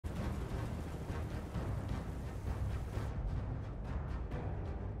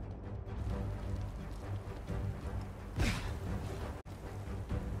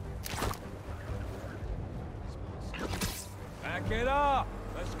Get up!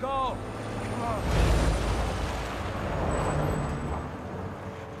 Let's go!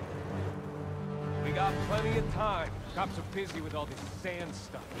 We got plenty of time. Cops are busy with all this sand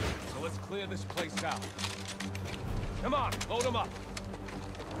stuff. So let's clear this place out. Come on, load him up.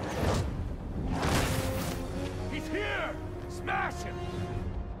 He's here! Smash him!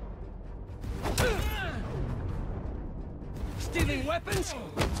 Stealing weapons?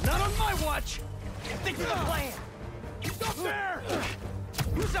 Not on my watch! Think of the plan! Stop there!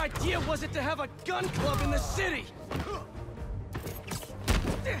 Whose idea was it to have a gun club in the city?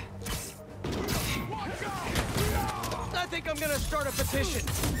 I think I'm gonna start a petition.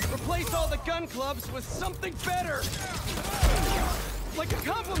 Replace all the gun clubs with something better! Like a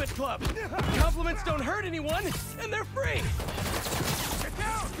compliment club! Compliments don't hurt anyone, and they're free! Get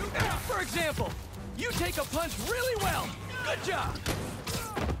down! For example, you take a punch really well! Good job!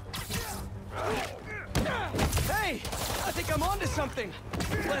 Hey! I think I'm onto something!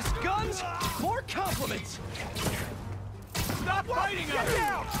 Less guns, more compliments! Stop fighting us! Get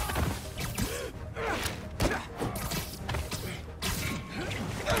down!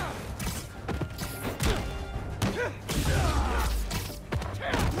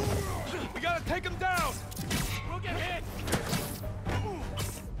 We gotta take him down! We'll get hit!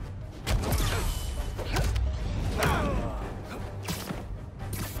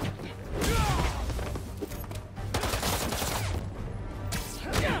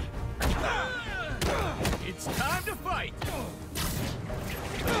 It's time to fight!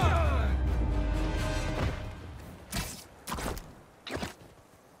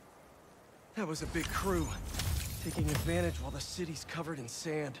 That was a big crew, taking advantage while the city's covered in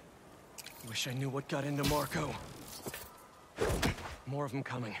sand. Wish I knew what got into Marco. More of them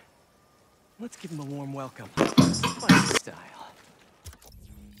coming. Let's give them a warm welcome. My style.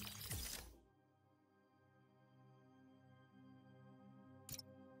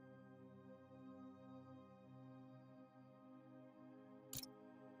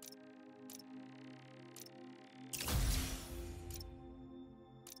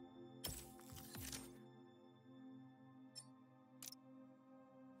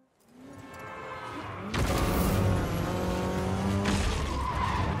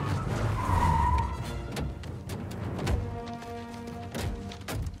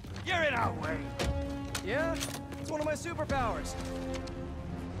 You're in our way! Yeah, it's one of my superpowers.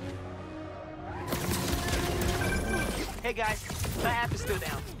 Hey guys, my app is still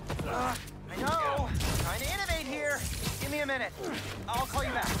down. I know! Trying to innovate here! Give me a minute. I'll call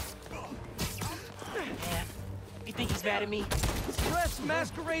you back. Yeah. You think he's mad at me? Stress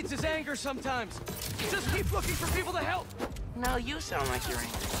masquerades as anger sometimes. Just keep looking for people to help. No, you sound like you're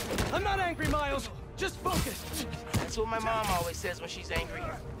angry. I'm not angry, Miles. Just focused. That's what my mom always says when she's angry.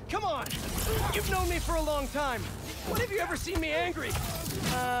 Come on. You've known me for a long time. When have you ever seen me angry?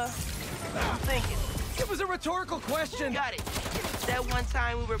 I'm thinking. It was a rhetorical question. Got it. That one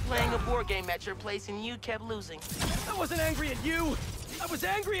time we were playing a board game at your place and you kept losing. I wasn't angry at you. I was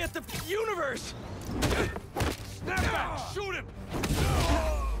angry at the universe. Snap back! Shoot him!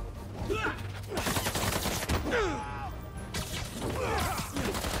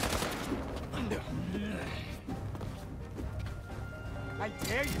 I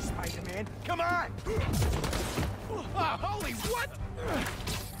dare you, Spider-Man. Come on! Ah, holy what?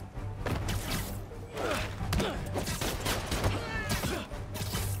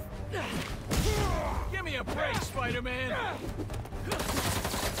 Give me a break, Spider-Man!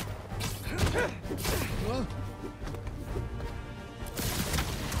 Here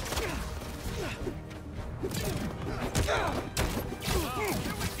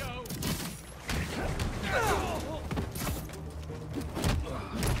we go!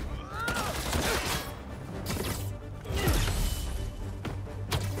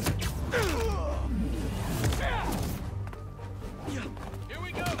 Here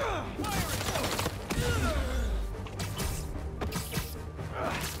we go!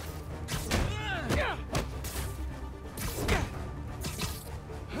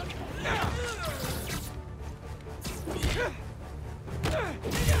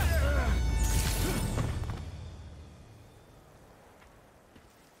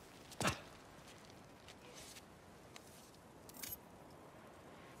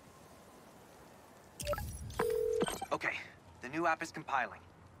 Okay, the new app is compiling.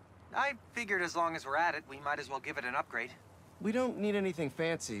 I figured as long as we're at it, we might as well give it an upgrade. We don't need anything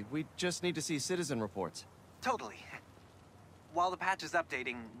fancy. We just need to see citizen reports. Totally. While the patch is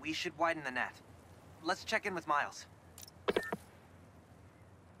updating, we should widen the net. Let's check in with Miles.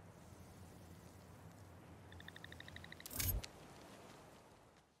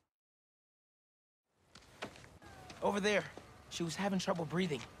 Over there. She was having trouble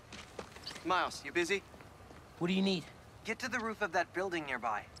breathing. Miles, you busy? What do you need? Get to the roof of that building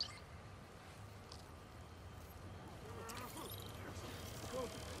nearby.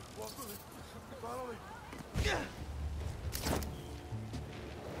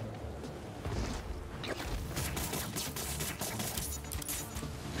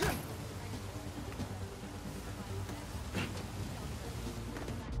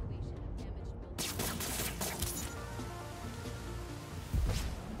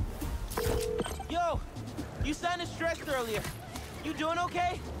 Yo! You sounded stressed earlier. You doing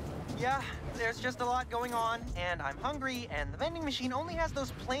okay? Yeah, there's just a lot going on, and I'm hungry, and the vending machine only has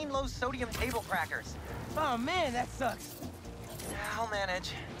those plain low-sodium table crackers. Oh man, that sucks. I'll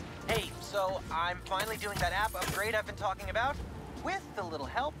manage. Hey, so I'm finally doing that app upgrade I've been talking about, with a little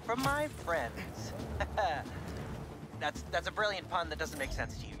help from my friends. That's a brilliant pun that doesn't make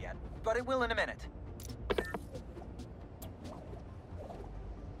sense to you yet, but it will in a minute.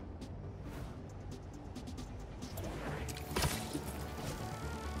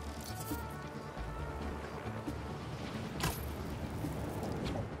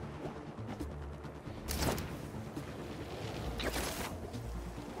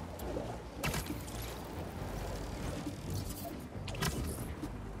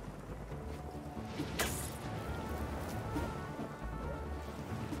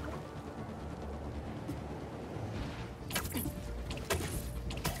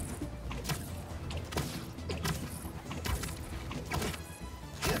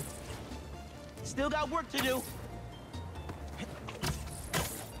 Still got work to do.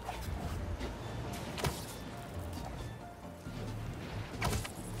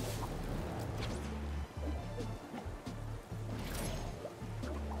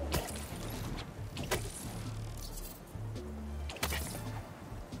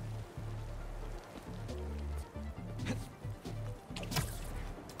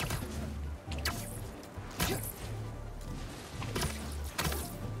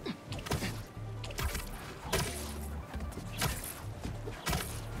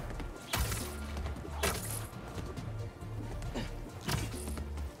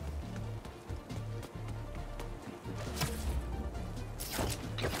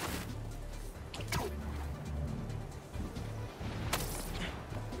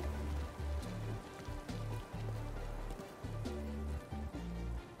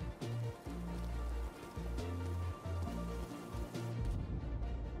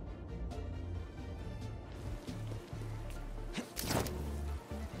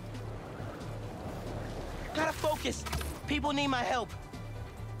 Gotta focus. People need my help.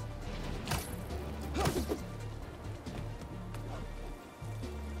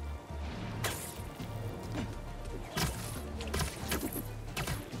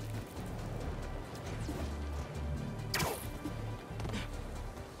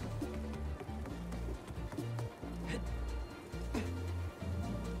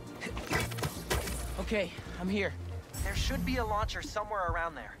 Okay, I'm here. There should be a launcher somewhere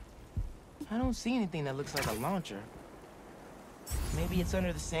around there. I don't see anything that looks like a launcher. Maybe it's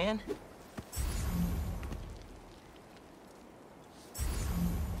under the sand?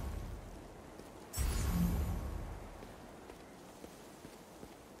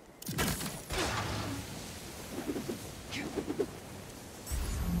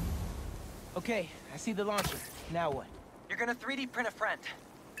 Okay, I see the launcher. Now what? You're gonna 3D print a friend.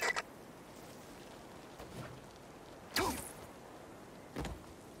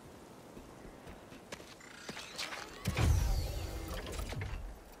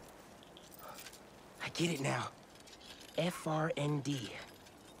 I get it now. FRND.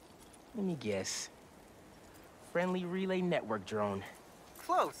 Let me guess. Friendly Relay Network drone.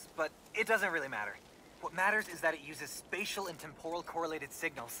 Close, but it doesn't really matter. What matters is that it uses spatial and temporal correlated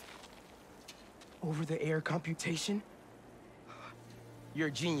signals. Over-the-air computation? You're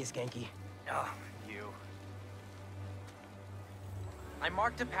a genius, Genki. Oh, you. I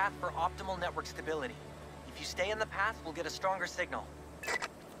marked a path for optimal network stability. If you stay in the path, we'll get a stronger signal.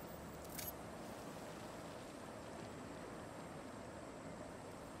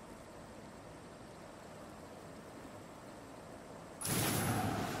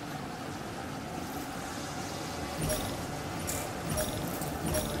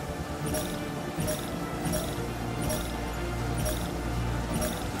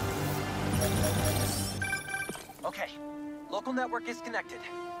 Okay, local network is connected.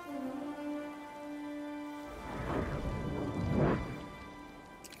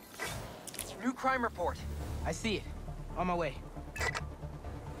 New crime report. I see it. On my way.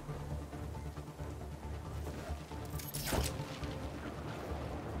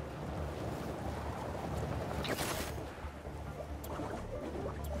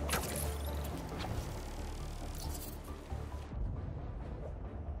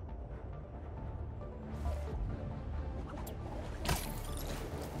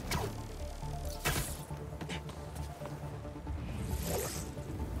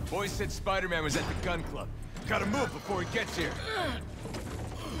 Boy said Spider-Man was at the gun club. Gotta move before he gets here.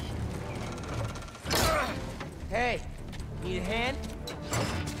 Hey, need a hand?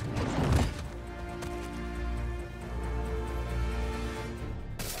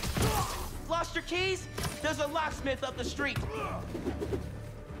 Lost your keys? There's a locksmith up the street.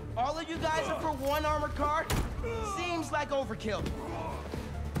 All of you guys are for one armored car? Seems like overkill.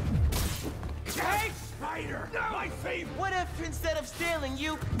 Hey, Spider! My favorite! What if instead of stealing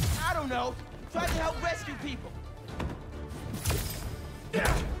you, I don't know, tried to help rescue people?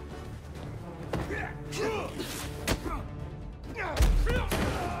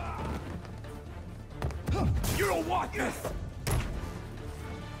 You don't want this!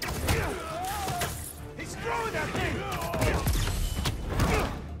 He's throwing that thing!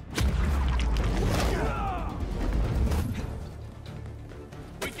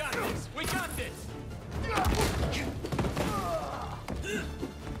 We got this! We got this!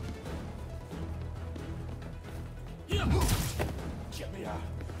 Get me out!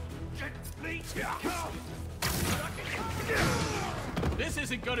 Please! This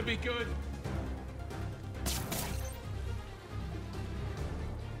isn't gonna be good!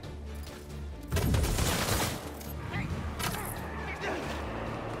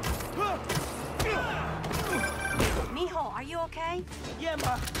 Mijo, are you okay? Yeah,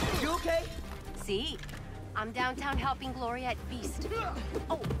 Ma. You okay? See, I'm downtown helping Gloria at Feast.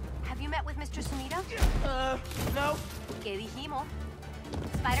 Oh, have you met with Mr. Sumida? No. Que dijimos?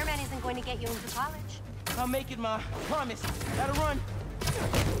 Spider-Man isn't going to get you into college. I'll make it, Ma. Promise. Gotta run.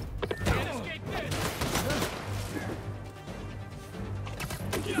 Can't escape this!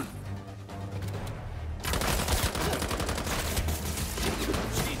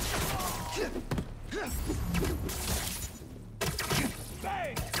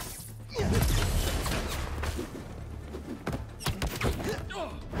 Bang!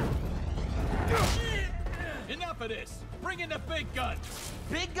 Enough of this! Bring in the big guns!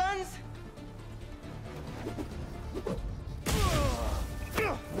 Big guns?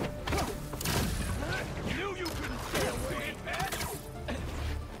 Knew you couldn't stay away, man!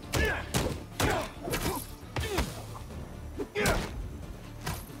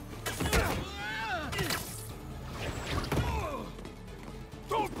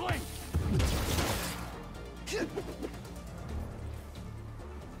 Don't blink!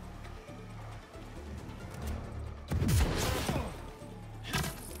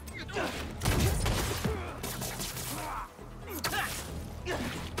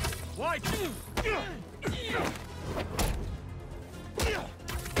 Why?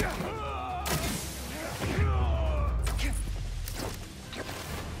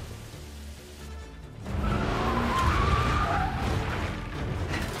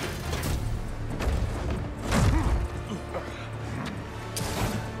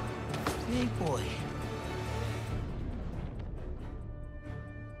 Big boy.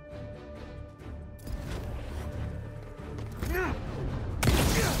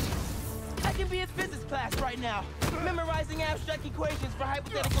 I can be in physics class right now, memorizing abstract equations for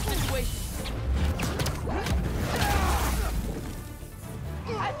hypothetical situations.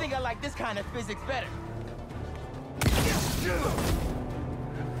 I think I like this kind of physics better.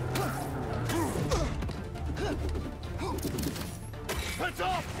 Heads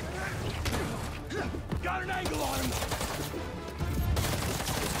off! Got an angle on him!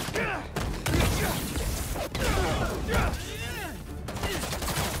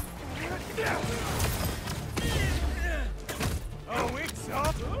 Oh, it's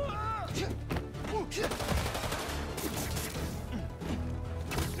up!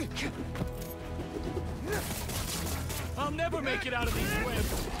 I'll never make it out of these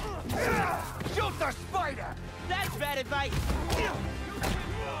webs! Shoot the spider! That's bad advice!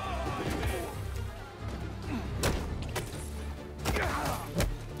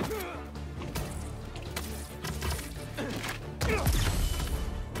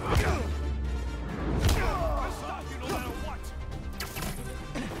 I'll stop you no matter what!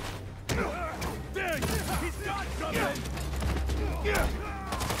 Dang! He's got something!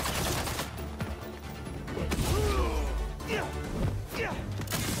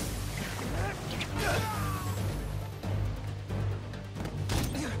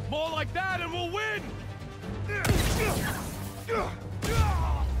 More like that and we'll win!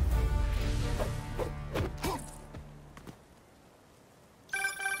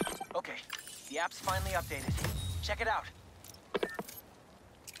 Okay, the app's finally updated. Check it out.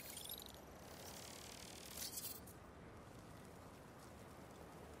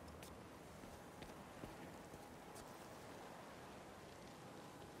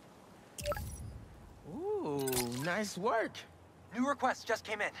 Ooh, nice work. New request just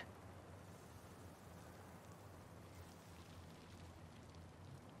came in.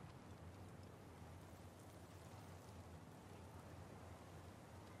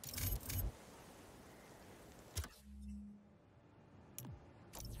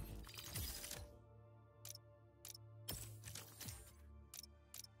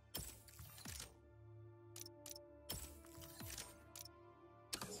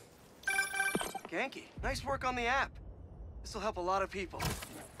 Ganke, nice work on the app. This'll help a lot of people.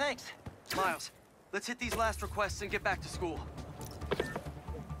 Thanks. Miles, let's hit these last requests and get back to school.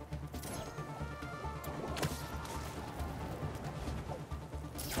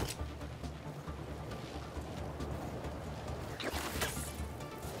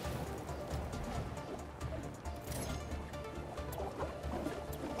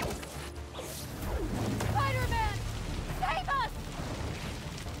 Spider-Man! Save us!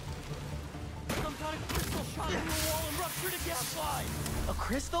 Some kind of crystal shot through a wall and ruptured a gas line! A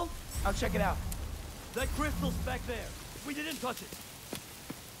crystal? I'll check it out. That crystal's back there. We didn't touch it.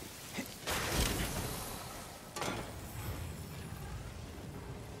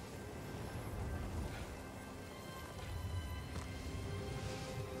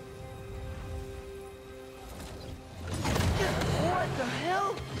 What the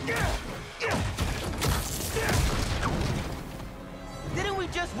hell? Didn't we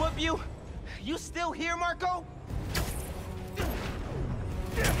just whoop you? You still here, Marco?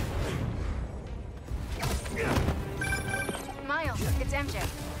 Miles, it's MJ.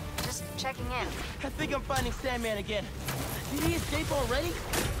 Just checking in. I think I'm finding Sandman again. Did he escape already?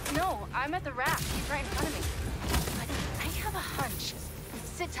 No, I'm at the raft. He's right in front of me. But I have a hunch.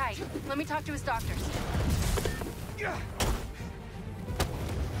 Sit tight. Let me talk to his doctors.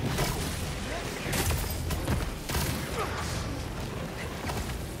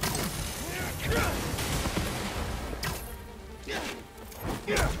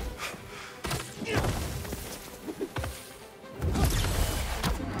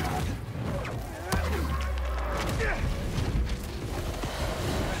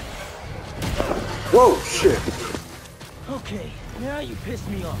 Whoa, shit. Okay, now you pissed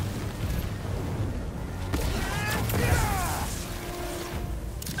me off.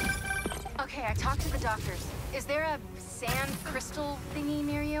 Okay, I talked to the doctors. Is there a sand crystal thingy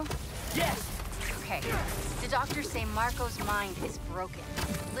near you? Yes! Okay. The doctors say Marco's mind is broken.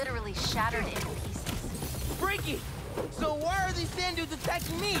 Literally shattered into pieces. Freaky! So why are these sand dudes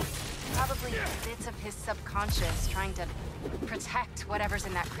attacking me? Probably bits of his subconscious trying to protect whatever's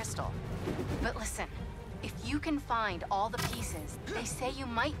in that crystal. But listen, if you can find all the pieces, they say you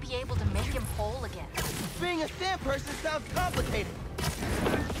might be able to make him whole again. Being a sand person sounds complicated.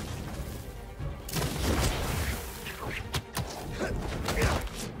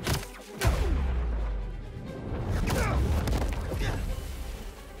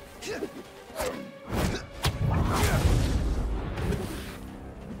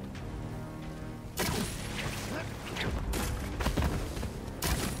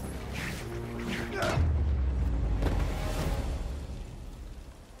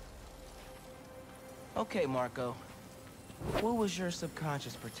 Okay, Marco. What was your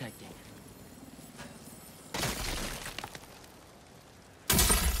subconscious protecting?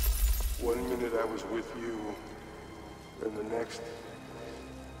 One minute I was with you, and the next,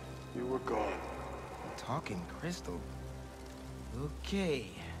 you were gone. Talking crystal. Okay.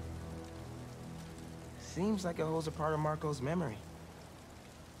 Seems like it holds a part of Marco's memory.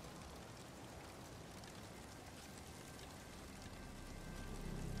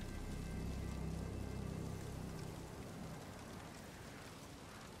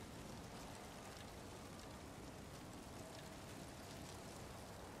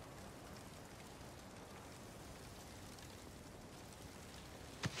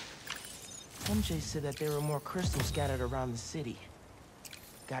 MJ said that there were more crystals scattered around the city.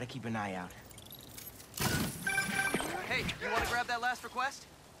 Gotta keep an eye out. Hey, you want to grab that last request?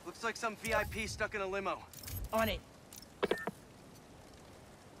 Looks like some VIP stuck in a limo. On it.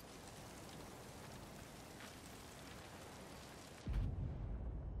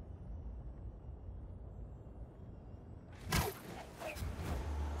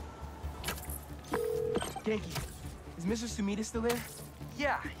 Ganke, is Mr. Sumida still there?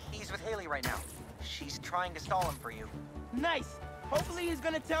 Yeah, he's with Haley right now. She's trying to stall him for you. Nice! Hopefully he's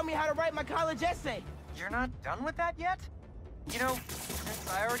gonna tell me how to write my college essay. You're not done with that yet? You know, since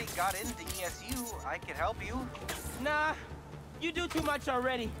I already got into ESU, I could help you. Nah, you do too much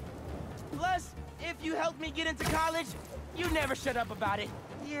already. Plus, if you help me get into college, you never shut up about it.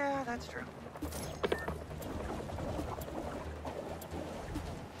 Yeah, that's true.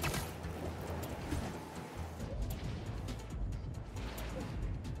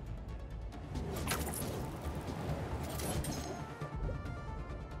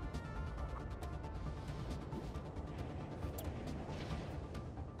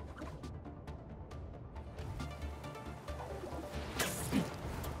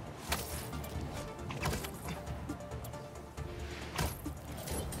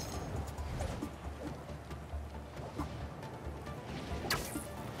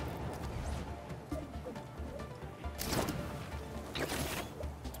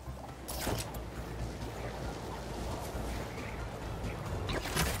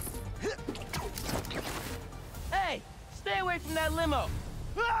 that limo!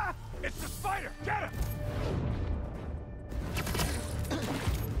 Ah! It's the spider! Get him!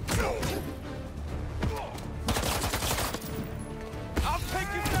 I'll take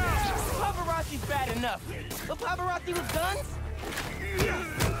you down! Paparazzi's bad enough, but paparazzi with guns?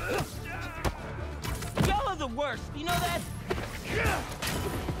 Y'all are the worst, you know that?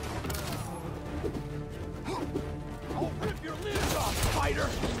 I'll rip your limbs off, spider!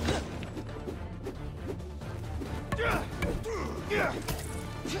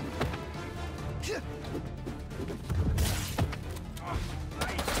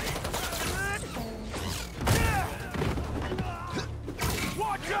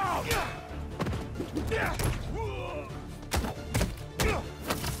 Watch out!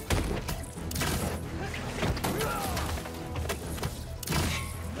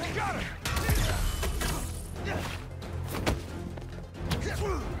 Got him!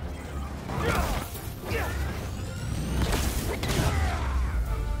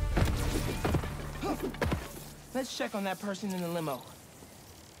 Let's check on that person in the limo.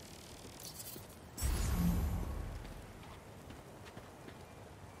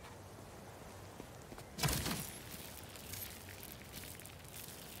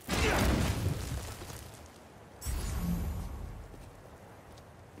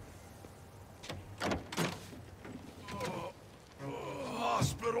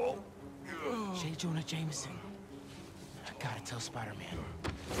 Hospital! J. Jonah Jameson. I gotta tell Spider-Man.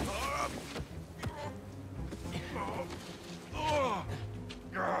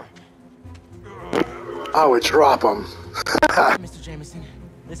 I would drop him. Mr. Jameson,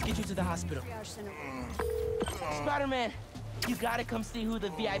 let's get you to the hospital. Spider-Man, you gotta come see who the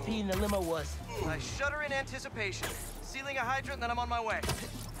VIP in the limo was. I shudder in anticipation. Sealing a hydrant, and then I'm on my way.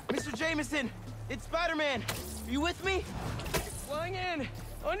 Mr. Jameson, it's Spider-Man. Are you with me? Flying in.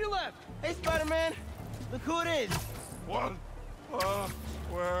 On your left. Hey, Spider-Man. Look who it is. What?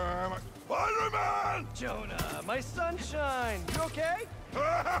 Where am I? Spider-Man! Jonah, my sunshine. You okay?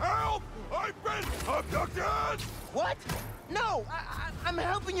 Help! I've been abducted! What? No, I'm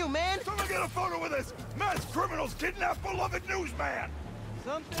helping you, man. Someone get a photo with this! Mass criminals kidnap beloved newsman!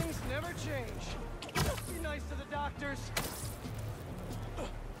 Some things never change. Just be nice to the doctors.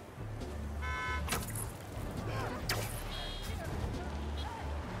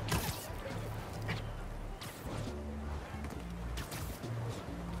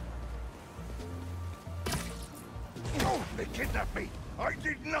 Oh, they kidnapped me! I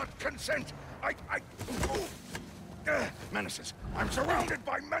did not consent! Menaces. I'm surrounded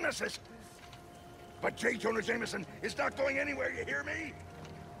by menaces! But J. Jonah Jameson is not going anywhere, you hear me?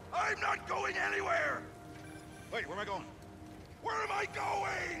 I'm not going anywhere! Wait, where am I going? Where am I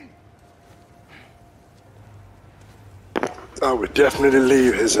going? I would definitely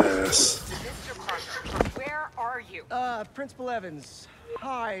leave his ass. Mr. Parker, where are you? Principal Evans.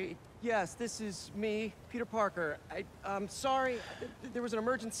 Hi. Yes, this is me, Peter Parker. I'm sorry. There was an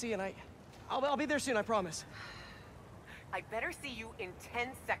emergency, and I'll be there soon, I promise. I better see you in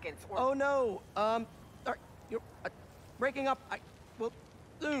 10 seconds or— Oh, no. You're breaking up. Well,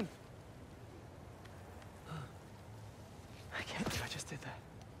 soon. I can't believe I just did that.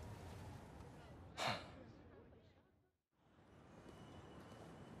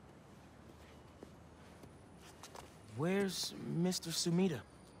 Where's Mr. Sumida?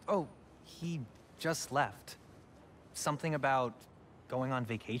 Oh, he just left. Something about going on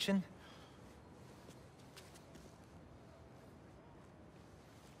vacation?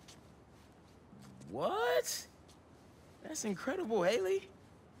 What? That's incredible, Haley.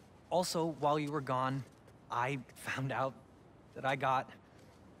 Also, while you were gone, I found out that I got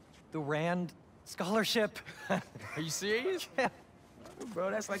the Rand scholarship. Are you serious? Yeah.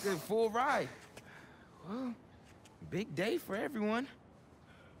 Bro, that's like a full ride. Well, big day for everyone.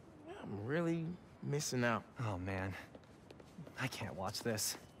 I'm really missing out. Oh, man. I can't watch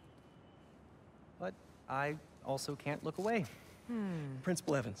this. But I also can't look away.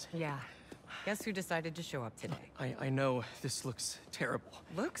 Principal Evans. Yeah. Guess who decided to show up today? I know this looks terrible.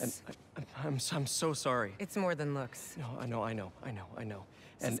 Looks? And I'm so sorry. It's more than looks. No, I know. And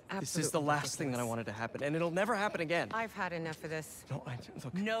is this is the absolutely last thing that I ridiculous. wanted to happen, and it'll never happen again. I've had enough of this. No,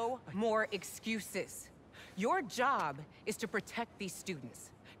 look. No more excuses. Your job is to protect these students,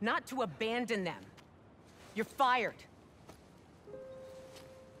 not to abandon them. You're fired.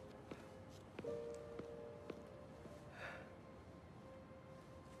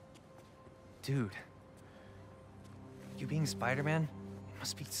 Dude. You being Spider-Man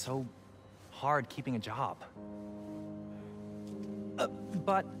must be so hard keeping a job.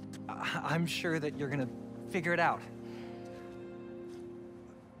 But I'm sure that you're gonna figure it out.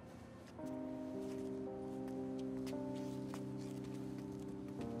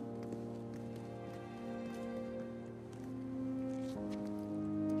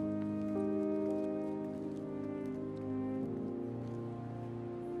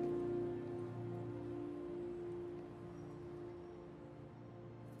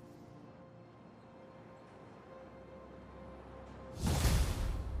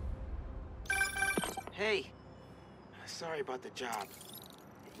 Hey, sorry about the job.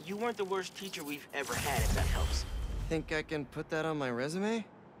 You weren't the worst teacher we've ever had, if that helps. Think I can put that on my resume?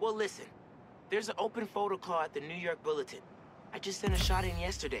 Well, listen. There's an open photo call at the New York Bulletin. I just sent a shot in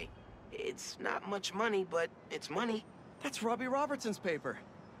yesterday. It's not much money, but it's money. That's Robbie Robertson's paper.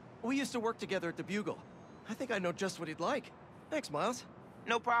 We used to work together at the Bugle. I think I know just what he'd like. Thanks, Miles.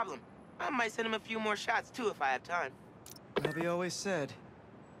 No problem. I might send him a few more shots, too, if I have time. Robbie always said,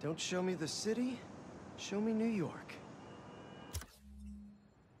 don't show me the city, show me New York.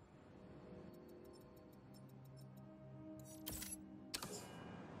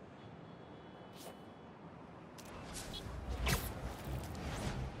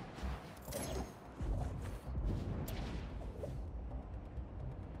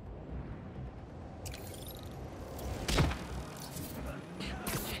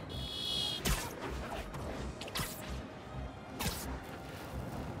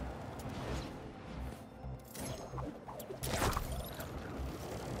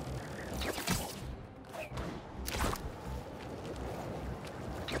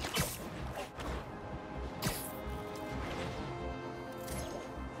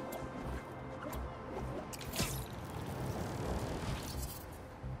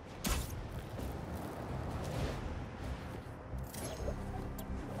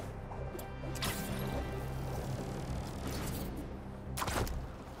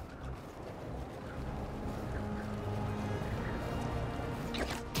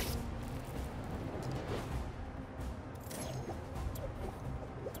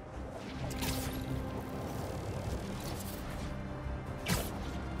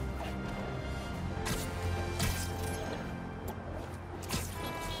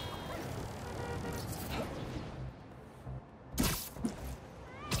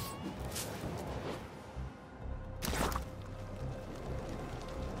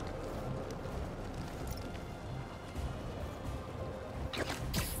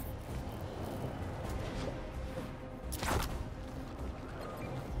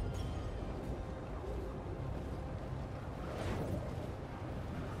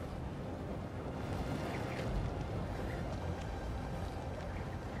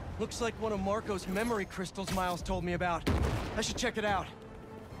 Looks like one of Marco's memory crystals Miles told me about. I should check it out.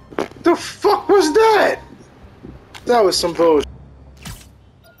 The fuck was that? That was some bullshit.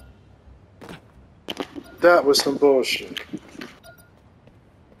 That was some bullshit.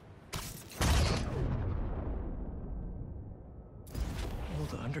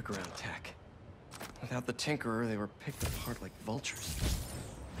 Old underground tech. Without the Tinkerer, they were picked apart like vultures.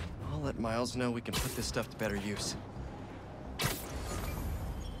 I'll let Miles know we can put this stuff to better use.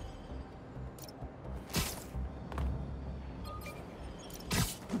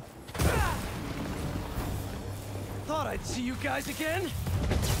 Thought I'd see you guys again.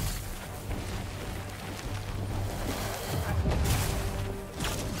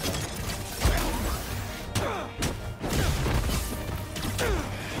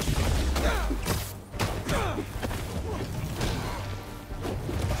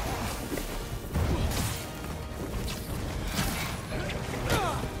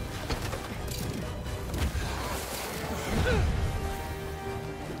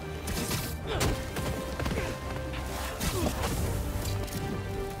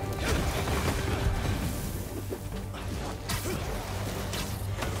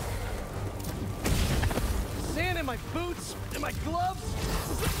 My boots and my gloves.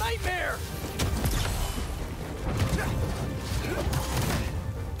 This is a nightmare.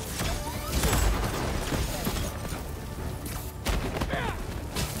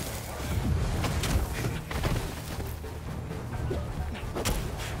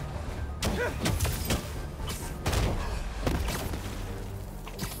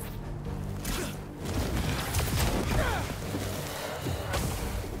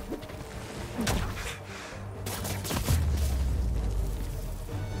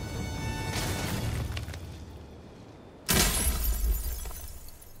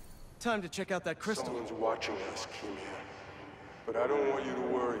 Time to check out that crystal. Someone's watching us, Keemia. But I don't want you to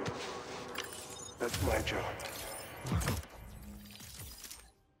worry. That's my job.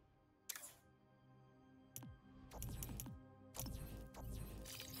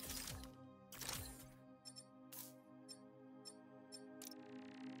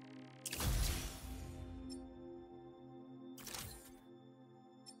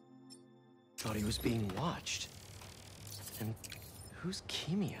 Thought he was being watched. And who's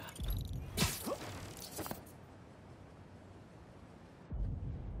Keemia?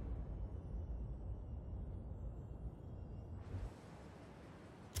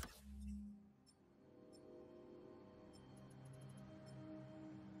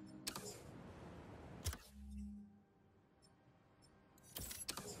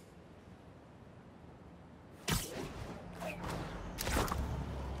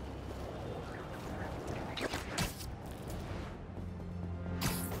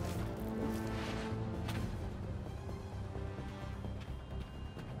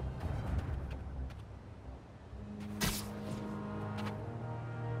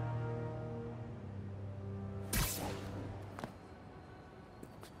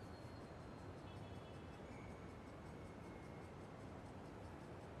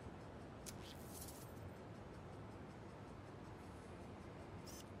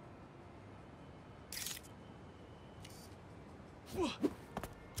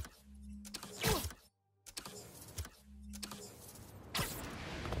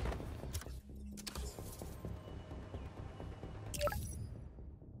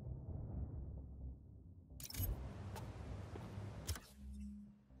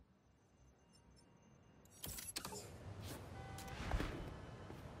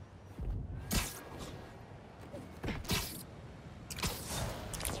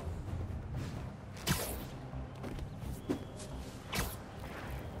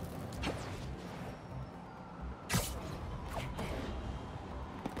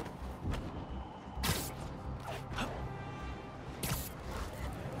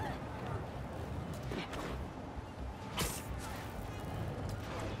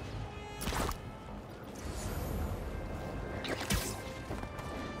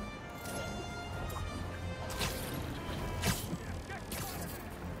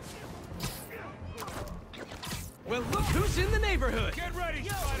 Well, look who's in the neighborhood! Get ready,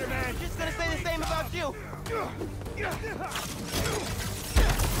 Spider-Man! Just gonna say the same about you!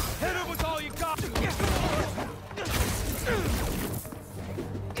 Hit him with all you got!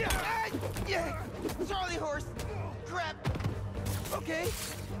 Charlie horse! Crap! Okay,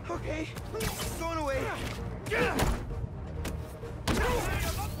 okay. Going away.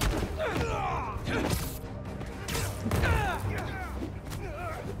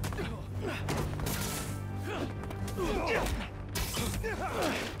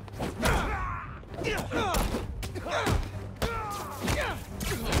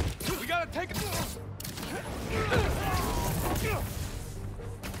 We gotta take it.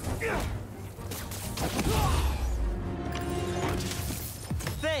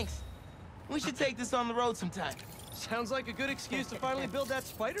 Thanks. We should take this on the road sometime. Sounds like a good excuse to finally build that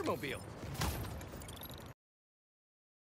Spider-Mobile.